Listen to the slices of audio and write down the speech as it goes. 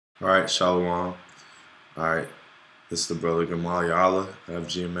All right, Shalom. All right, this is the brother Gamal Yala of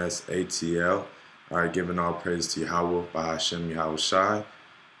GMS ATL. All right, giving all praise to YAHAWAH, BAHASHAM, YAHAWSHI.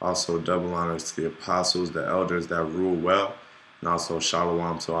 Also, double honors to the apostles, the elders that rule well, and also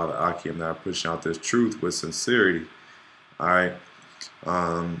Shalom to all the Akim that are pushing out this truth with sincerity. All right,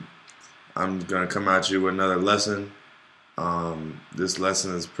 I'm gonna come at you with another lesson. This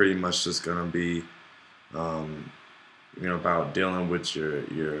lesson is pretty much just gonna be about dealing with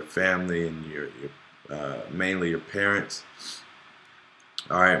your family and your mainly your parents.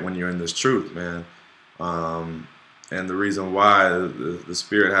 All right, when you're in this truth, man. And the reason why the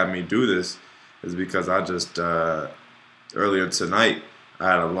Spirit had me do this is because I just earlier tonight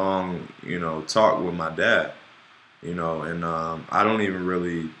I had a long talk with my dad. And I don't even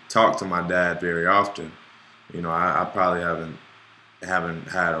really talk to my dad very often. I probably haven't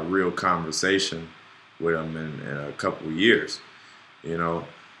had a real conversation with him in a couple of years,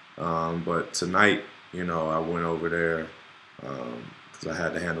 but tonight, I went over there because I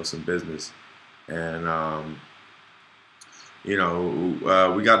had to handle some business, and we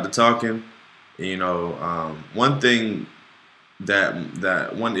got to talking. One thing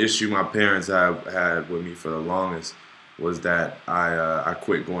that one issue my parents have had with me for the longest was that I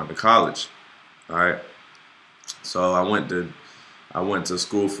quit going to college. All right, so I went to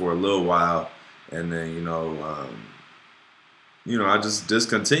school for a little while. And then I just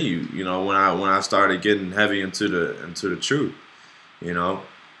discontinued. When I started getting heavy into the truth, I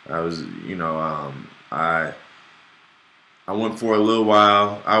was I went for a little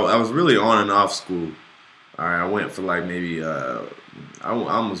while. I was really on and off school. All right, I went for like maybe I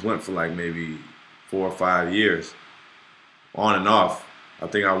almost went for like maybe 4 or 5 years, on and off. I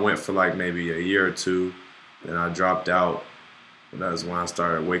think I went for like maybe a year or two, then I dropped out. And that was when I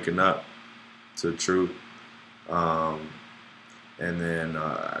started waking up to the truth, and then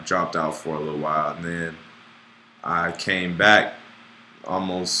I dropped out for a little while, and then I came back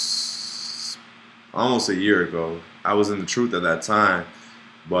almost a year ago. I was in the truth at that time,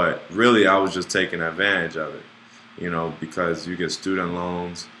 but really I was just taking advantage of it, because you get student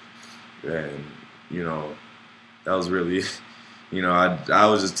loans, and that was really, I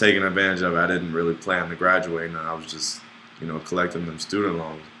was just taking advantage of it. I didn't really plan to graduate, and I was just, collecting them student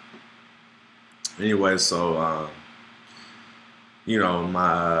loans. Anyway, so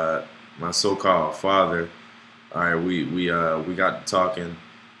my so-called father, all right, we got to talking,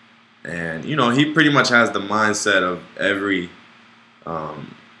 and he pretty much has the mindset of every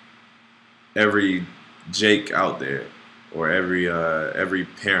Jake out there, or every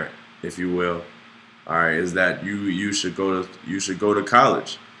parent, if you will. All right, is that you should go to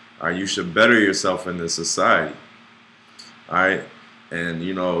college. All right, you should better yourself in this society. All right, and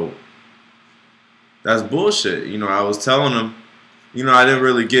that's bullshit. I was telling him, I didn't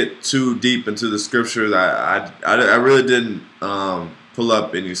really get too deep into the scriptures. I really didn't pull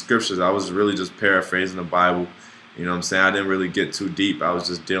up any scriptures. I was really just paraphrasing the Bible. You know what I'm saying? I didn't really get too deep. I was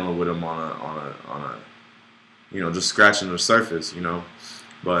just dealing with him on a just scratching the surface.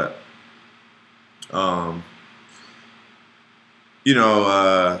 But I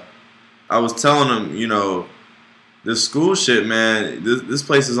was telling him, this school shit, man. This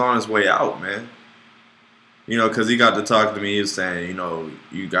place is on its way out, man. Because he got to talk to me. He was saying,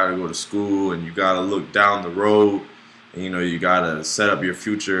 you got to go to school and you got to look down the road. And, you got to set up your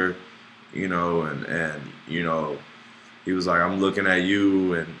future, and he was like, I'm looking at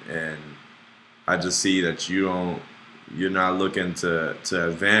you and I just see that you're not looking to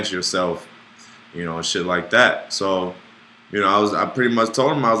advance yourself, and shit like that. So, I pretty much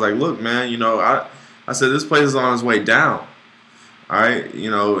told him, I was like, look, man, I said, this place is on its way down. All right,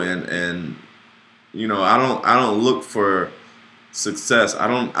 and I don't look for success. I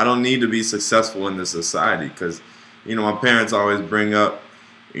don't need to be successful in this society, because my parents always bring up,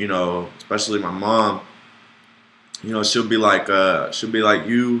 especially my mom, she'll be like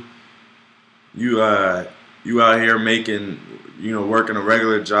you out here making, working a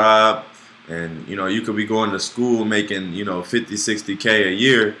regular job, and you could be going to school making 50, 60K a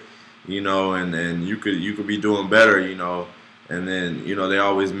year, and you could be doing better, and then they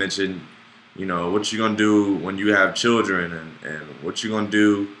always mention, what you gonna do when you have children, and what you gonna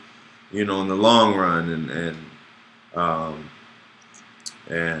do, in the long run, and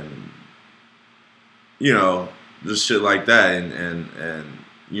just shit like that, and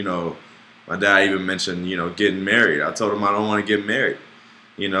my dad even mentioned, getting married. I told him I don't want to get married,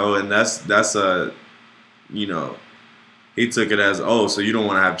 and that's a, he took it as, oh, so you don't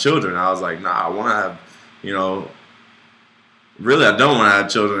want to have children. I was like, nah, I want to have, really, I don't want to have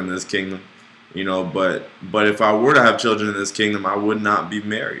children in this kingdom. You know, but if I were to have children in this kingdom, I would not be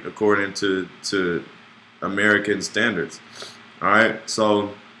married according to American standards. All right.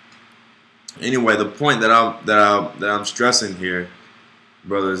 So anyway, the point that I'm stressing here,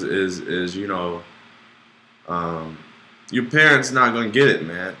 brothers, is your parents not gonna get it,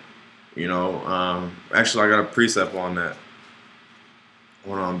 man. Actually, I got a precept on that.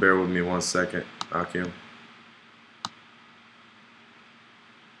 Hold on, bear with me 1 second, Akim.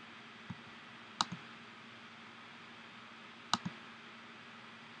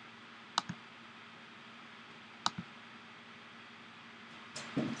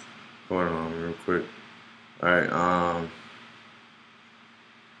 Hold on, real quick. All right.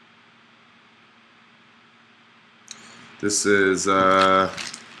 This is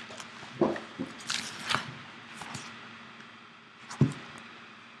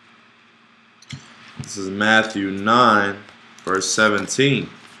Matthew 9, verse 17.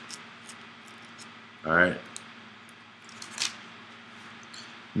 All right.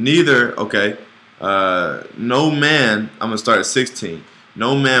 No man, I'm going to start at 16.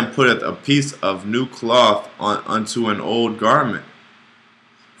 No man putteth a piece of new cloth unto an old garment.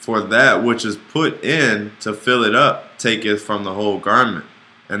 For that which is put in to fill it up taketh from the whole garment,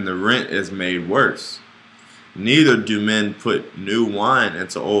 and the rent is made worse. Neither do men put new wine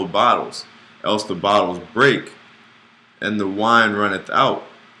into old bottles, else the bottles break, and the wine runneth out,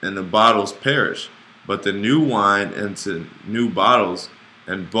 and the bottles perish. But the new wine into new bottles,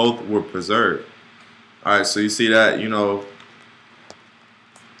 and both were preserved. All right, so you see that,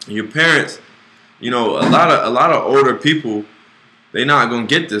 your parents, a lot of older people, they not gonna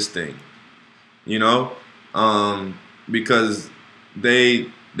get this thing, because they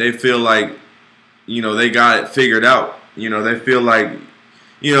feel like, they got it figured out. They feel like,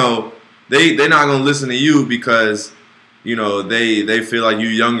 they not gonna listen to you because, they feel like you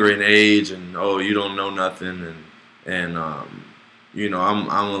younger in age and you don't know nothing and I'm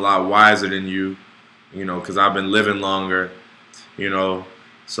a lot wiser than you, because I've been living longer,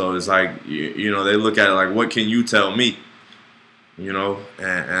 So it's like, they look at it like, what can you tell me?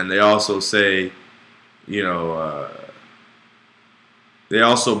 And they also say, they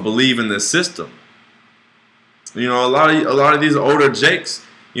also believe in the system. A lot of these older jakes,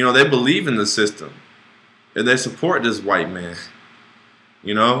 they believe in the system, and they support this white man.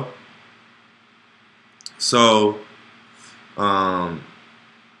 So,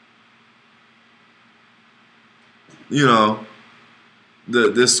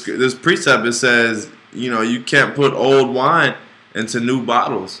 this precept, it says, you can't put old wine into new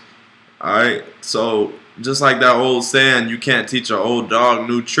bottles. All right, so just like that old saying, you can't teach an old dog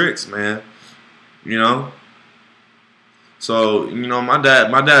new tricks, man. So my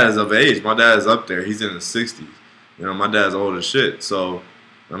dad is of age. My dad is up there. He's in his 60s. My dad's old as shit. So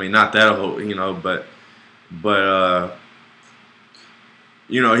I mean, not that old, but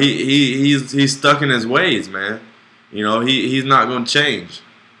he's stuck in his ways, man. He's not gonna change.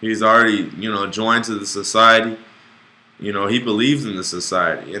 He's already joined to the society. He believes in the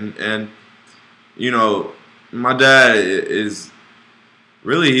society, and my dad is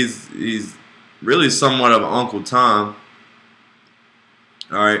really he's really somewhat of Uncle Tom.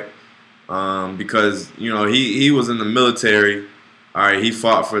 All right, because he was in the military. All right, he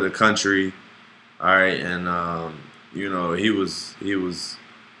fought for the country. All right, and he was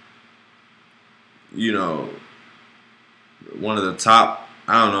one of the top.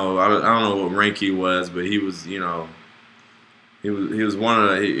 I don't know what rank he was, but he was he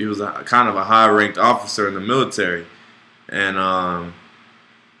was a kind of a high ranked officer in the military, and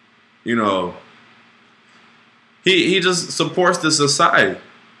he just supports the society.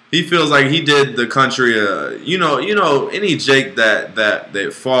 He feels like he did the country any Jake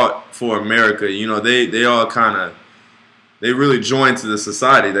that fought for America, they all kind of, they really join to the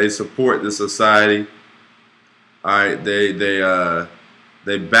society. They support the society. All right,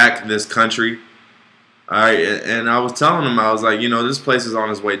 they back this country. All right, and I was telling him, I was like, this place is on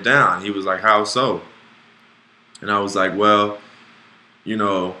its way down. He was like, how so? And I was like, well,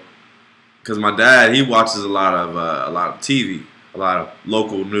 because my dad, he watches a lot of TV, a lot of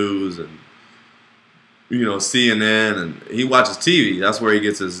local news, and CNN, and he watches TV. That's where he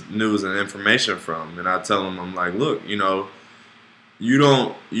gets his news and information from. And I tell him, I'm like, look, you don't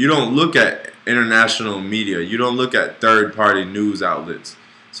look at international media. You don't look at third-party news outlets.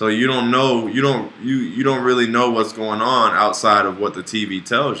 So you don't know, you don't really know what's going on outside of what the TV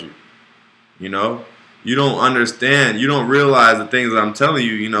tells you. You don't understand. You don't realize the things that I'm telling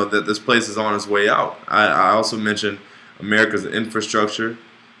you. That this place is on its way out. I also mentioned America's infrastructure,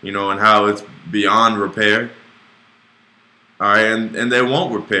 and how it's beyond repair. All right, and they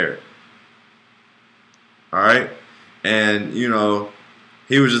won't repair it. All right, and you know,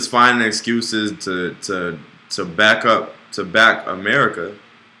 he was just finding excuses to back America.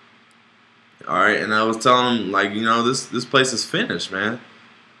 All right, and I was telling him, like, you know, this place is finished, man.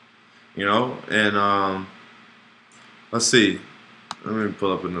 You know, and let's see. Let me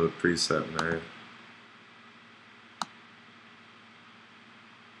pull up another precept, man.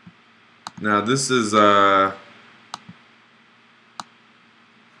 Now this is okay.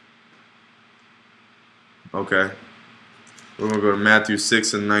 We're gonna go to Matthew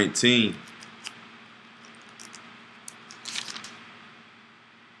 6:19.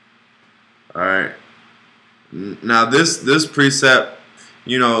 All right. Now this precept,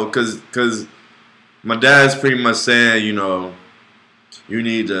 you know, cause my dad's pretty much saying, you know, you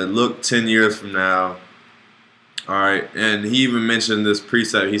need to look 10 years from now. All right, and he even mentioned this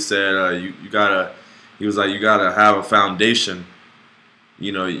precept. He said, you gotta. He was like, you gotta have a foundation.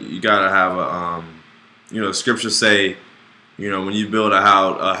 You know, you gotta have a. You know, scriptures say, you know, when you build a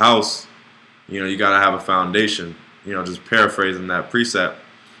house, you know, you gotta have a foundation. You know, just paraphrasing that precept.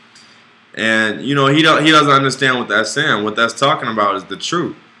 And you know, he doesn't understand what that's saying. What that's talking about is the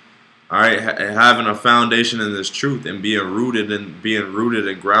truth. All right, having a foundation in this truth and being rooted and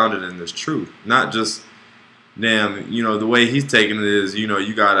grounded in this truth, not just. Damn, you know, the way he's taking it is, you know,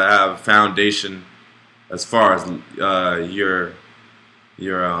 you gotta have a foundation as far as your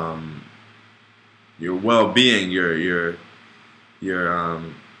well-being, your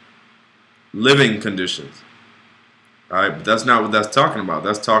living conditions. All right, but that's not what that's talking about.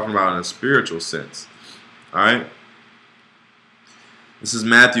 That's talking about in a spiritual sense. All right. This is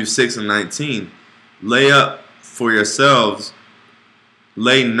Matthew 6:19. Lay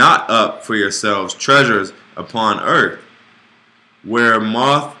not up for yourselves treasures upon earth, where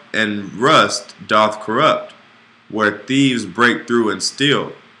moth and rust doth corrupt, where thieves break through and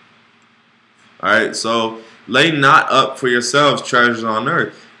steal. Alright, so lay not up for yourselves treasures on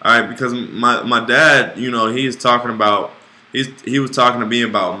earth. Alright, because my dad, you know, he was talking to me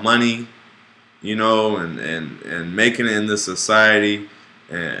about money, you know, and making it in this society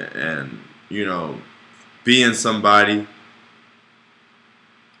and you know, being somebody.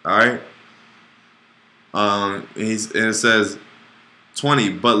 Alright. And it says 20,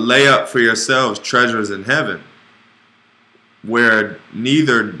 but lay up for yourselves treasures in heaven, where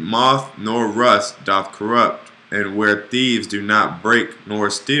neither moth nor rust doth corrupt, and where thieves do not break nor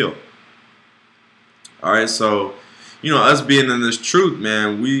steal. All right, so you know, us being in this truth,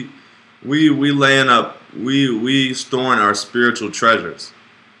 man, we laying up, we storing our spiritual treasures.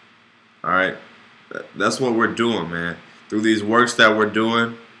 All right, that's what we're doing, man. Through these works that we're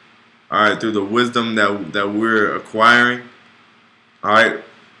doing. All right, through the wisdom that we're acquiring, all right,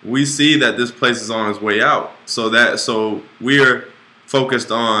 we see that this place is on its way out. So we're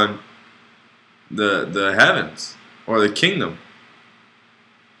focused on the heavens, or the kingdom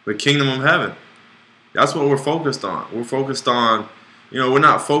of heaven. That's what we're focused on. We're focused on, you know, we're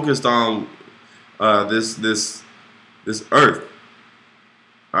not focused on this earth.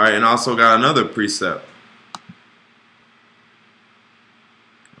 All right, and also got another precept.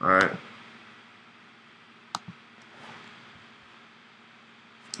 All right.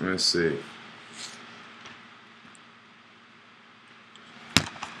 Let's see.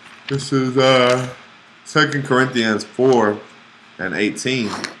 This is 2 Corinthians 4:18.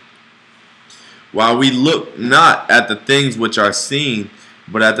 While we look not at the things which are seen,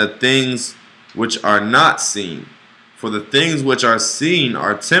 but at the things which are not seen. For the things which are seen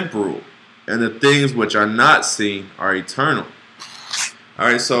are temporal, and the things which are not seen are eternal.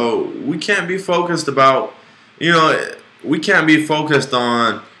 Alright, so we can't be focused about, you know, we can't be focused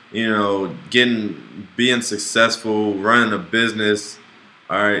on, you know, being successful, running a business,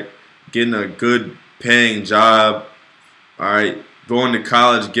 alright, getting a good paying job, alright, going to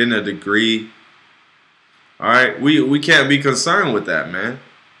college, getting a degree. Alright, we can't be concerned with that, man.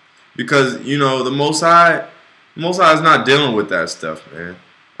 Because, you know, the Most High is not dealing with that stuff, man.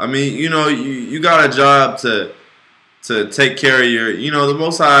 I mean, you know, you got a job to take care of your, you know, the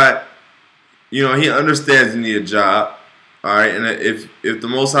Most High, you know, He understands you need a job, all right, and if the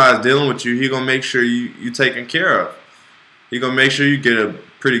Most High is dealing with you, He gonna make sure you taken care of. He gonna make sure you get a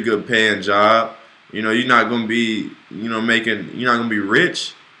pretty good paying job. You know, you're not gonna be, you know, you're not gonna be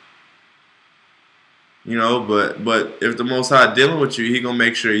rich. You know, but if the Most High dealing with you, He gonna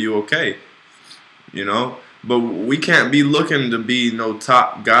make sure you okay. You know, but we can't be looking to be no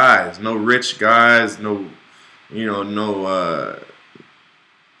top guys, no rich guys, no. You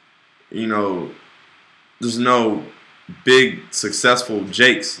know, there's no big successful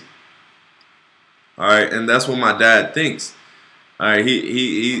Jakes. All right, and that's what my dad thinks. All right,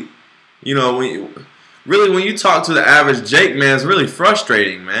 he you know, really, when you talk to the average Jake, man, it's really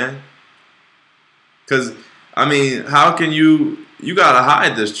frustrating, man. Because, I mean, how can you gotta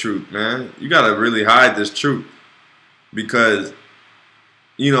hide this truth, man. You gotta really hide this truth. Because,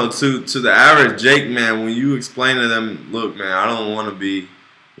 you know, to the average Jake, man, when you explain to them, look, man, I don't want to be,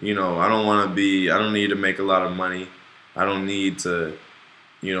 you know, I don't need to make a lot of money. I don't need to,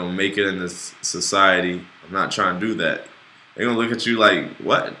 you know, make it in this society. I'm not trying to do that. They're gonna look at you like,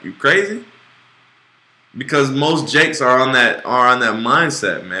 what? You crazy? Because most Jakes are on that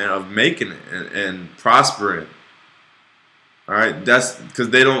mindset, man, of making it and prospering. All right, that's because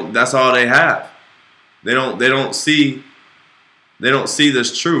that's all they have. They don't see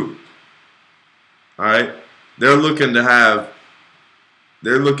this truth. All right, they're looking to have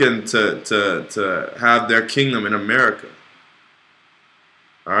their kingdom in America.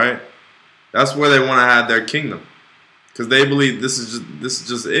 All right, that's where they want to have their kingdom, because they believe this is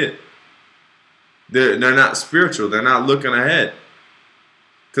just it. They're not spiritual. They're not looking ahead.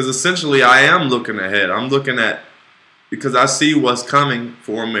 Because essentially, I am looking ahead. I'm looking at, because I see what's coming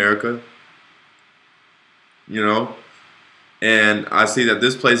for America. You know, and I see that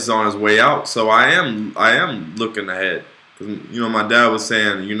this place is on its way out. So I am looking ahead. Because, you know, my dad was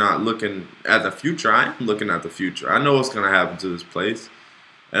saying, you're not looking at the future. I am looking at the future. I know what's going to happen to this place,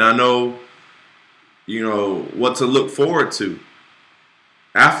 and I know, you know, what to look forward to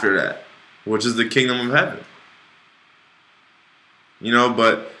after that, which is the kingdom of heaven. You know,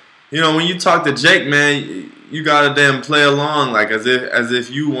 but, you know, when you talk to Jake, man, you gotta damn play along like as if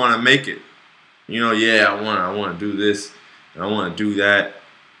you want to make it. You know, yeah, I want to do this, and I want to do that.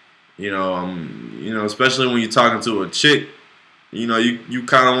 You know, especially when you're talking to a chick, you know, you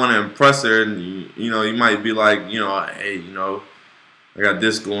kind of want to impress her, and you know, you might be like, you know, hey, you know, I got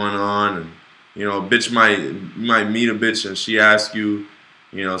this going on, and you know, you might meet a bitch and she asks you,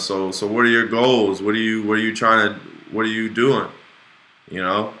 you know, so what are your goals? What are you doing? You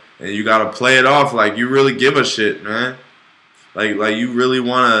know, and you gotta play it off like you really give a shit, man. Like you really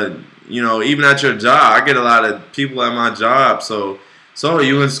wanna, you know, even at your job. I get a lot of people at my job. So are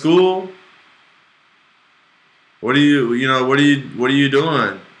you in school? What are you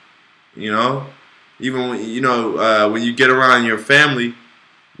doing? You know, even when, you know, when you get around your family,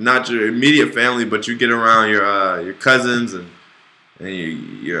 not your immediate family, but you get around your cousins and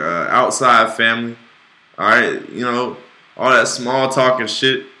your outside family. All right, you know, all that small talk and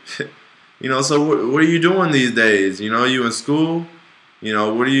shit. You know, so what are you doing these days? You know, you in school? You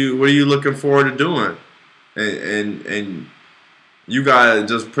know, what are you looking forward to doing? And you gotta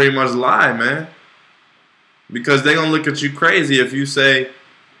just pretty much lie, man, because they gonna look at you crazy if you say,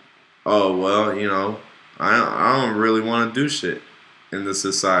 oh well, you know, I don't really want to do shit in this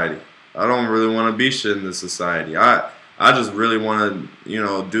society. I don't really want to be shit in this society. I just really want to, you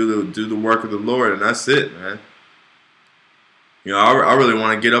know, do the work of the Lord, and that's it, man. You know, I really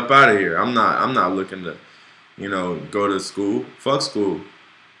want to get up out of here. I'm not looking to, you know, go to school. Fuck school.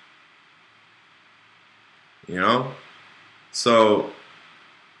 You know? So,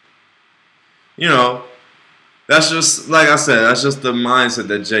 you know, that's just, like I said, that's just the mindset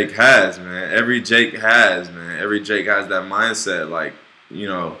that Jake has, man. Every Jake has that mindset, like, you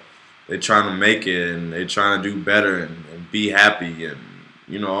know, they trying to make it, and they trying to do better and be happy, and,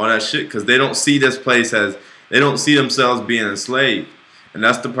 you know, all that shit, because they don't see this place as, they don't see themselves being enslaved. And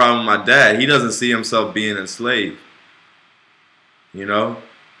that's the problem with my dad. He doesn't see himself being enslaved. You know?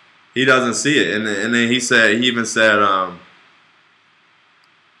 He doesn't see it. And then he even said,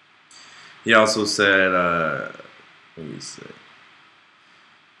 he also said, what did he say?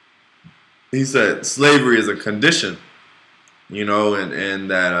 He said slavery is a condition. You know,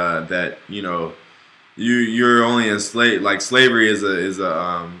 and that you know, you're only enslaved, like slavery is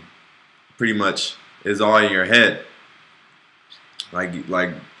a pretty much is all in your head. Like you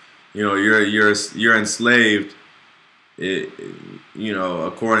know, you're enslaved, you know,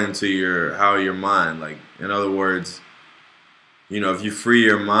 according to your mind. Like, in other words, you know, if you free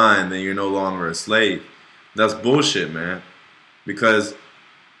your mind, then you're no longer a slave. That's bullshit, man. Because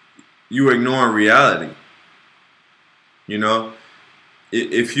you ignore reality. You know,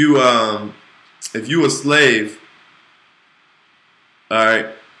 if you a slave, all right.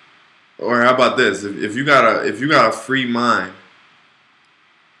 Or how about this? If you got a free mind,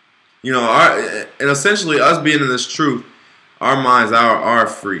 you know, and essentially us being in this truth, our minds are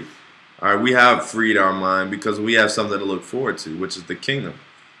free. All right, we have freed our mind because we have something to look forward to, which is the kingdom.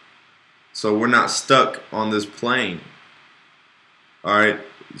 So we're not stuck on this plane. All right,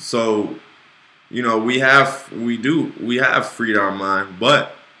 so you know, we have freed our mind,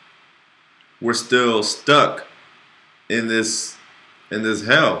 but we're still stuck in this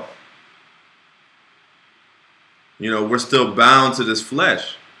hell. we're still bound to this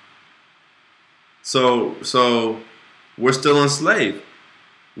flesh. So we're still enslaved.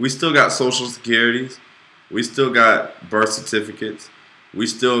 We still got social securities. We still got birth certificates. We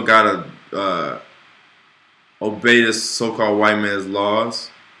still gotta obey this so-called white man's laws.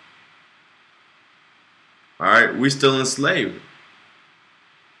 All right, we still enslaved.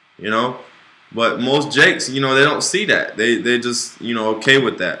 But most Jakes, they don't see that. They just, okay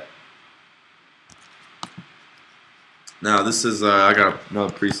with that. Now this is I got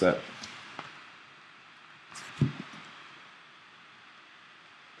another preset.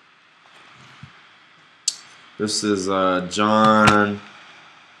 This is John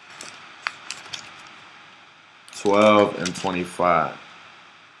 12:25.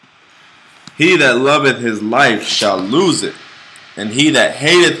 He that loveth his life shall lose it, and he that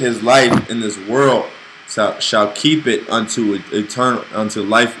hateth his life in this world shall keep it unto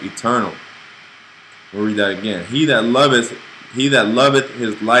life eternal. We'll read that again. He that loveth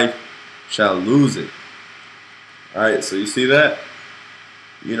his life shall lose it. All right, so you see that?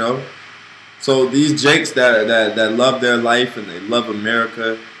 So these Jakes that love their life and they love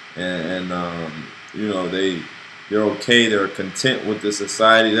America and they're okay, they're content with this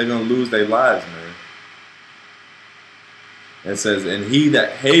society, they're gonna lose their lives, man. It says, and he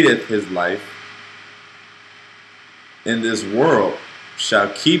that hateth his life in this world shall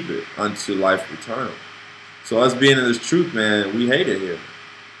keep it unto life eternal. So us being in this truth, man, we hate it here.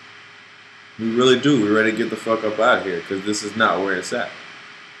 We really do. We're ready to get the fuck up out of here because this is not where it's at.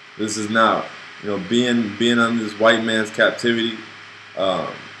 This is not, being under this white man's captivity.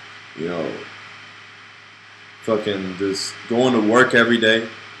 Fucking just going to work every day.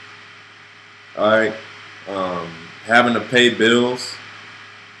 All right, having to pay bills.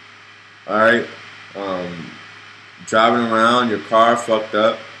 All right, driving around your car fucked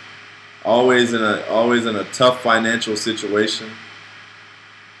up. Always in a tough financial situation.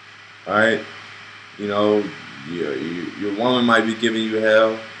 All right, your woman might be giving you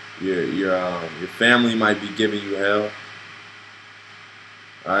hell. Your family might be giving you hell.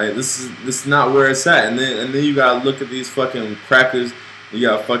 All right, this is not where it's at. And then you gotta look at these fucking crackers. You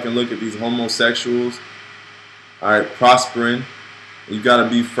gotta fucking look at these homosexuals. All right, prospering. You gotta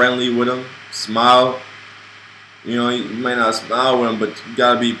be friendly with them. Smile. You may not smile with them, but you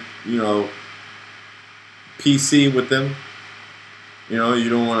gotta be, PC with them. You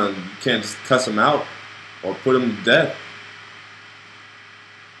don't want to. You can't just cuss them out or put them to death.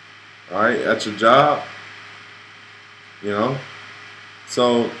 All right, at your job.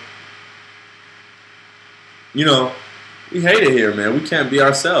 So, we hate it here, man. We can't be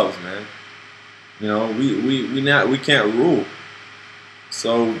ourselves, man. We can't rule.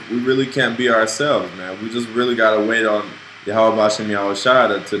 So we really can't be ourselves, man. We just really gotta wait on BAHASHAM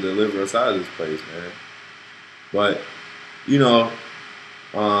YAHAWSHI to deliver us out of this place, man. But your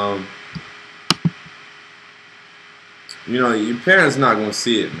parents not gonna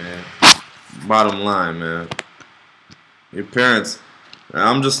see it, man. Bottom line, man. Your parents.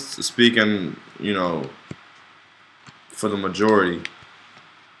 I'm just speaking, for the majority.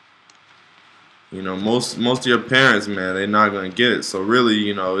 Most of your parents, man, they're not gonna get it. So really,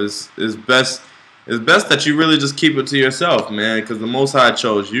 it's best that you really just keep it to yourself, man, because the Most High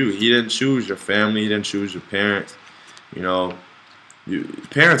chose you. He didn't choose your family. He didn't choose your parents.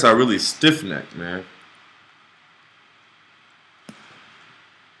 Parents are really stiff-necked, man.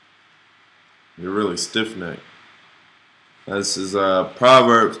 You're really stiff-necked. This is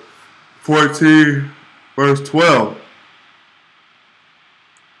Proverbs 14, verse 12.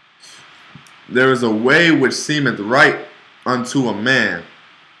 There is a way which seemeth right unto a man,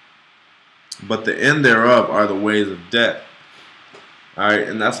 but the end thereof are the ways of death. Alright,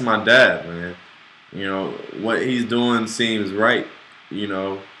 and that's my dad, man. What he's doing seems right.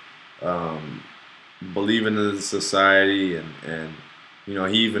 Believing in the society, and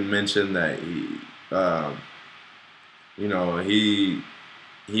he even mentioned that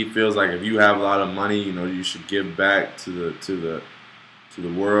he feels like if you have a lot of money, you should give back to the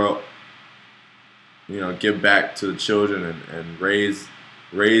world. Give back to the children and raise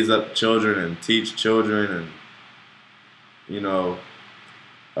up children and teach children, and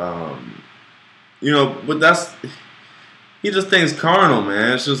but he just thinks carnal,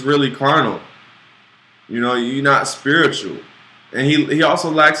 man. It's just really carnal. You're not spiritual, and he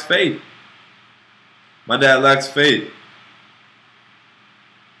also lacks faith. My dad lacks faith.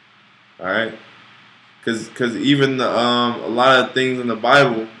 All right, because even a lot of things in the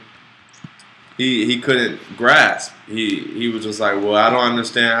Bible, he couldn't grasp. He was just like, well, I don't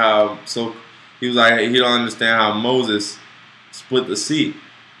understand how. So he don't understand how Moses split the sea.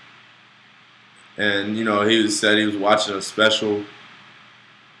 and said he was watching a special,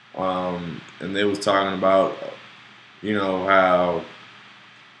 and they was talking about how,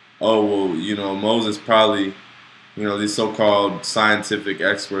 oh well, Moses probably, these so-called scientific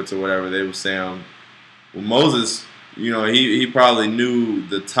experts or whatever, they were saying, well, Moses, he probably knew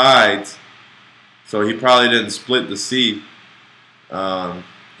the tides, so he probably didn't split the sea.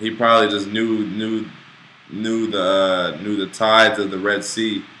 He probably just knew the tides of the Red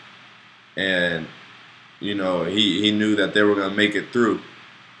Sea, and he knew that they were gonna make it through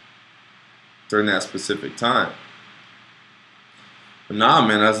during that specific time. But nah,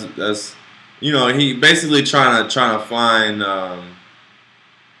 man, that's he basically trying to find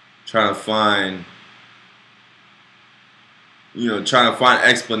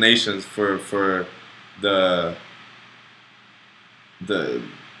explanations for the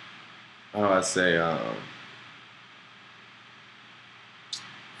how do I say,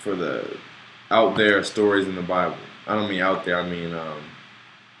 for the out there stories in the Bible. I don't mean out there. I mean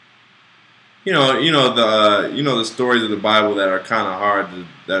the stories of the Bible that are kind of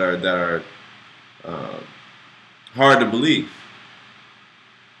hard to believe.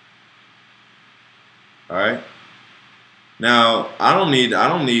 All right. Now I don't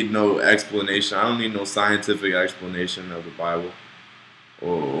need no explanation. I don't need no scientific explanation of the Bible,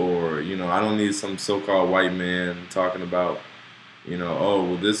 or I don't need some so-called white man talking about oh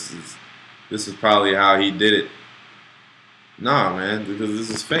well, this is probably how he did it. Nah, man, because this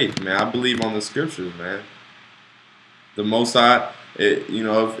is faith, man. I believe on the scriptures, man. The Most High,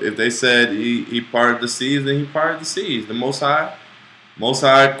 if they said he parted the seas, then he parted the seas. The Most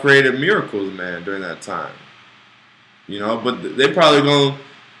High created miracles, man, during that time. But they probably gonna,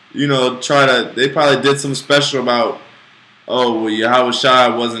 they probably did something special about, oh, well,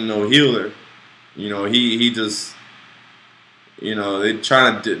 YAHAWSHI wasn't no healer. He just, they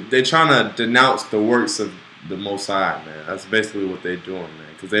trying to denounce the works of the Most High, man. That's basically what they're doing,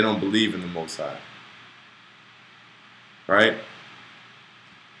 man, because they don't believe in the Most High. Right?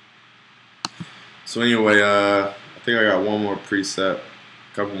 So anyway, I think I got one more precept,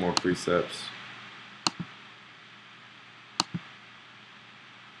 a couple more precepts.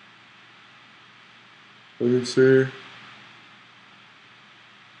 Let me see.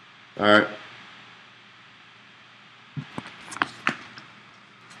 All right.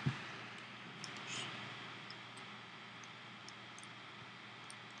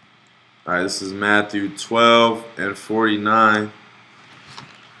 All right, this is Matthew 12 and 49.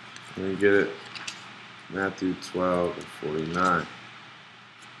 Let me get it. Matthew 12 and 49.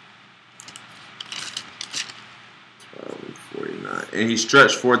 12 and 49. And he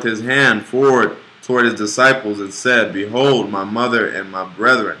stretched forth his hand forward toward his disciples and said, Behold, my mother and my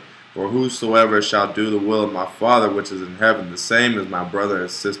brethren, for whosoever shall do the will of my Father which is in heaven, the same is my brother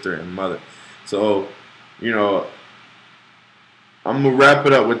and sister and mother. So, I'm gonna wrap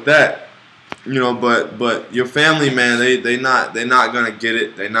it up with that. But your family, man, they not gonna get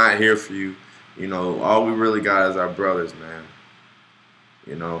it. They're not here for you. All we really got is our brothers, man.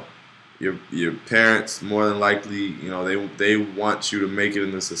 Your parents more than likely, they want you to make it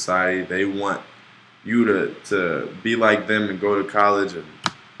in the society. They want you to be like them and go to college and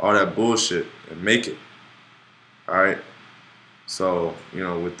all that bullshit and make it. All right. So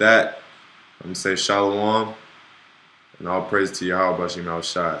with that, I'm gonna say shalom and all praise to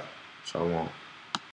YAHAWAH. Shalom.